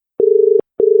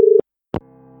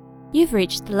You've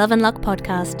reached the Love and Luck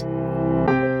podcast.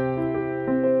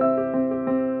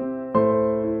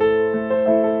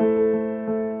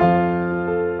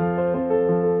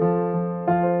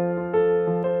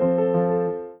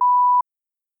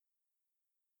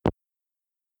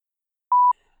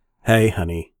 Hey,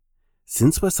 honey.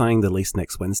 Since we're signing the lease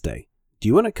next Wednesday, do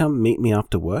you want to come meet me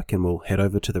after work and we'll head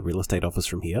over to the real estate office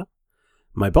from here?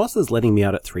 My boss is letting me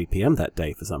out at 3 p.m. that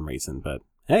day for some reason, but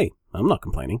hey, I'm not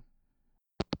complaining.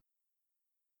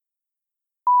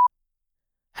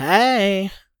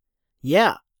 Hey!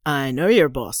 Yeah, I know your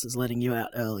boss is letting you out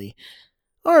early.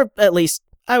 Or at least,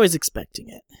 I was expecting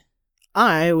it.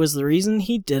 I was the reason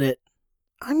he did it.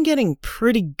 I'm getting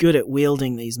pretty good at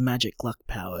wielding these magic luck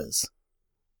powers.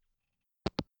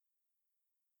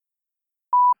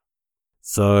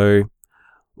 So,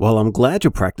 while I'm glad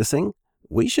you're practicing,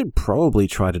 we should probably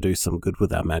try to do some good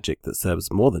with our magic that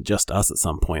serves more than just us at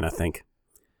some point, I think.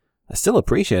 I still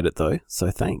appreciate it though, so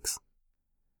thanks.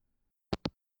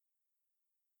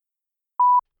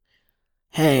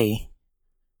 Hey,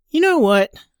 you know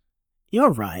what?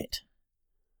 You're right.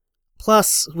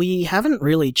 Plus, we haven't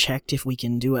really checked if we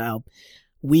can do our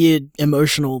weird,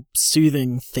 emotional,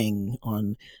 soothing thing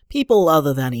on people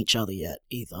other than each other yet,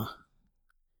 either.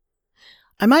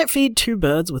 I might feed 2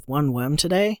 birds with 1 worm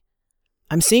today.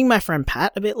 I'm seeing my friend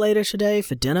Pat a bit later today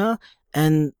for dinner,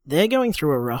 and they're going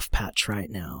through a rough patch right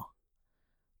now.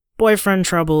 Boyfriend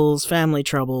troubles, family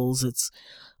troubles, it's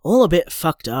all a bit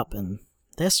fucked up and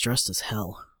they're stressed as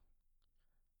hell.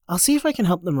 I'll see if I can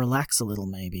help them relax a little,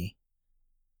 maybe.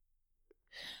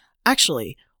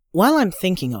 Actually, while I'm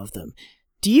thinking of them,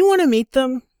 do you want to meet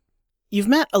them? You've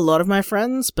met a lot of my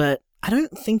friends, but I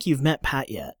don't think you've met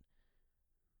Pat yet.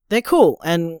 They're cool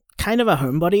and kind of a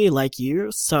homebody like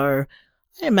you, so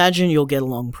I imagine you'll get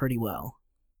along pretty well.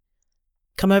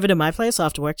 Come over to my place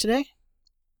after work today?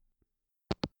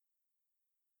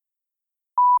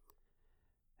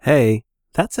 Hey,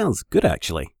 that sounds good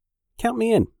actually. Count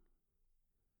me in.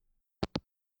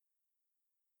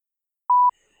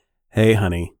 Hey,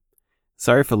 honey.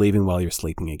 Sorry for leaving while you're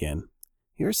sleeping again.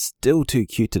 You're still too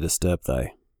cute to disturb though.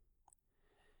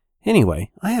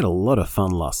 Anyway, I had a lot of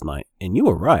fun last night, and you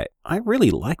were right, I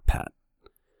really like Pat.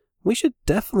 We should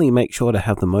definitely make sure to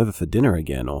have them over for dinner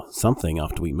again or something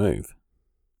after we move.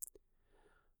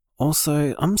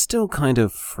 Also, I'm still kind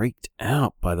of freaked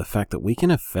out by the fact that we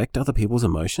can affect other people's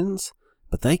emotions,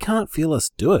 but they can't feel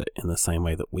us do it in the same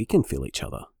way that we can feel each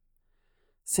other.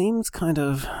 Seems kind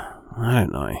of, I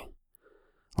don't know,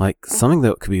 like something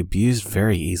that could be abused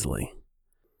very easily.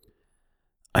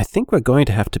 I think we're going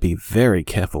to have to be very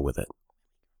careful with it.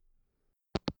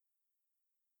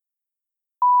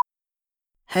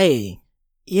 Hey,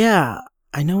 yeah,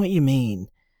 I know what you mean.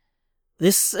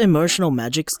 This emotional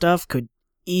magic stuff could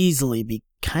easily be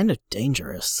kind of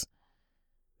dangerous.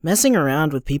 Messing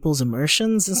around with people's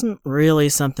emotions isn't really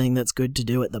something that's good to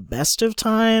do at the best of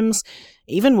times,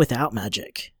 even without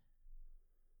magic.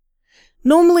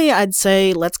 Normally, I'd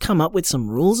say let's come up with some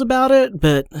rules about it,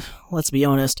 but let's be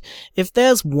honest, if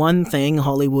there's one thing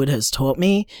Hollywood has taught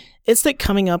me, it's that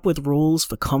coming up with rules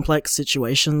for complex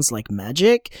situations like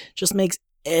magic just makes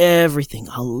everything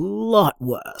a lot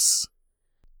worse.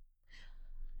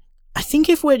 I think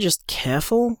if we're just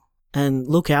careful and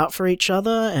look out for each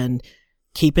other and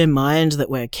keep in mind that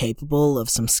we're capable of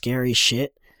some scary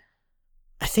shit,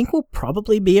 I think we'll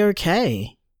probably be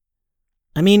okay.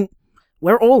 I mean,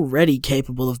 we're already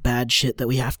capable of bad shit that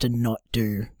we have to not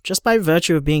do, just by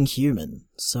virtue of being human,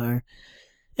 so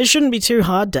it shouldn't be too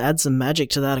hard to add some magic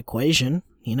to that equation,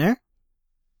 you know?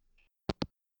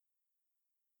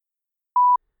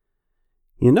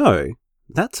 You know,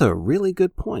 that's a really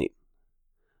good point.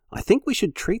 I think we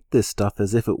should treat this stuff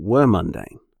as if it were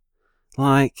mundane.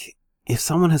 Like, if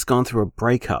someone has gone through a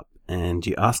breakup and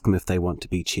you ask them if they want to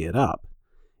be cheered up,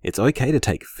 it's okay to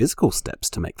take physical steps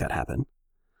to make that happen.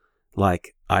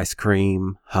 Like ice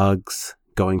cream, hugs,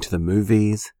 going to the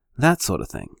movies, that sort of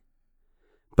thing.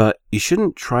 But you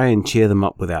shouldn't try and cheer them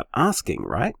up without asking,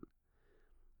 right?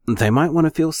 They might want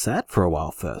to feel sad for a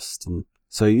while first, and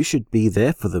so you should be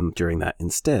there for them during that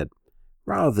instead,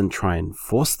 rather than try and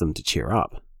force them to cheer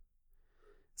up.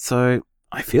 So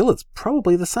I feel it's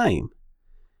probably the same.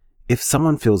 If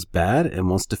someone feels bad and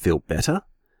wants to feel better,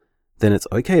 then it's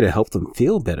okay to help them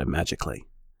feel better magically.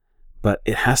 But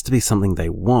it has to be something they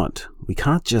want. We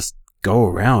can't just go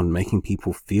around making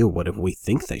people feel whatever we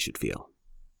think they should feel.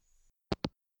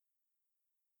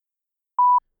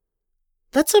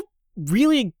 That's a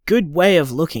really good way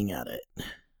of looking at it.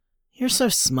 You're so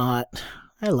smart.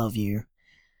 I love you.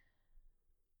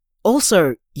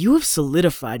 Also, you have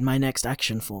solidified my next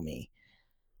action for me.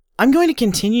 I'm going to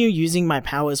continue using my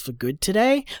powers for good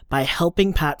today by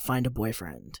helping Pat find a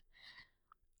boyfriend.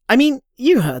 I mean,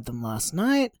 you heard them last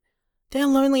night. They're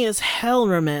lonely as hell,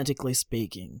 romantically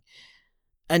speaking.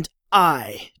 And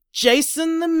I,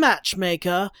 Jason the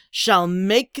Matchmaker, shall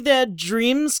make their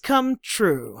dreams come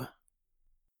true.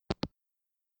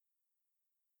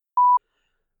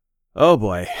 Oh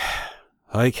boy.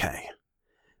 Okay.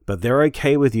 But they're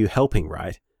okay with you helping,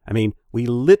 right? I mean, we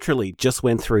literally just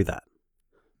went through that.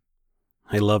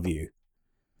 I love you.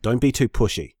 Don't be too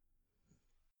pushy.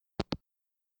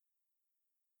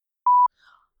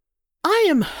 I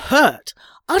am hurt,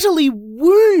 utterly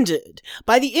wounded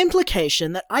by the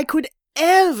implication that I could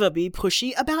ever be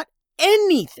pushy about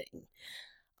anything.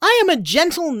 I am a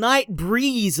gentle night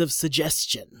breeze of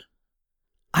suggestion.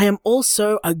 I am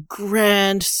also a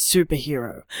grand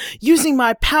superhero, using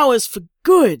my powers for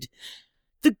good.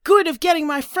 The good of getting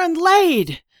my friend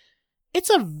laid. It's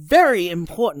a very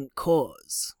important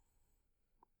cause.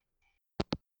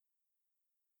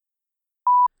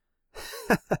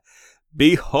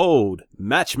 Behold,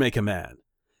 Matchmaker Man.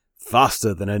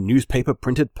 Faster than a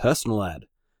newspaper-printed personal ad.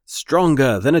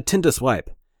 Stronger than a Tinder swipe.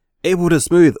 Able to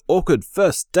smooth awkward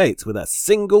first dates with a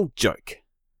single joke.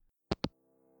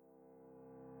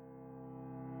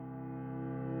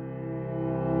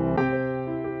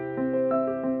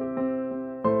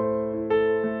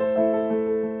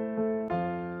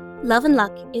 Love and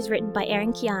Luck is written by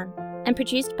Erin Kian and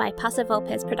produced by Paso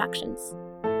Volpez Productions.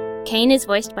 Kane is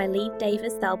voiced by Lee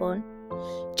Davis Thalborn.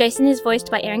 Jason is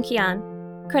voiced by Erin Kian.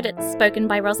 Credits spoken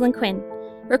by Rosalind Quinn.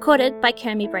 Recorded by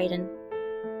Kermie Braden.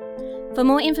 For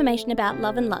more information about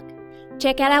Love and Luck,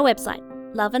 check out our website,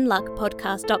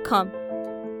 loveandluckpodcast.com.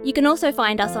 You can also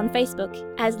find us on Facebook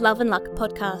as Love and Luck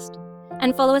Podcast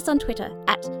and follow us on Twitter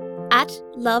at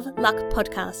Love Luck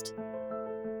Podcast.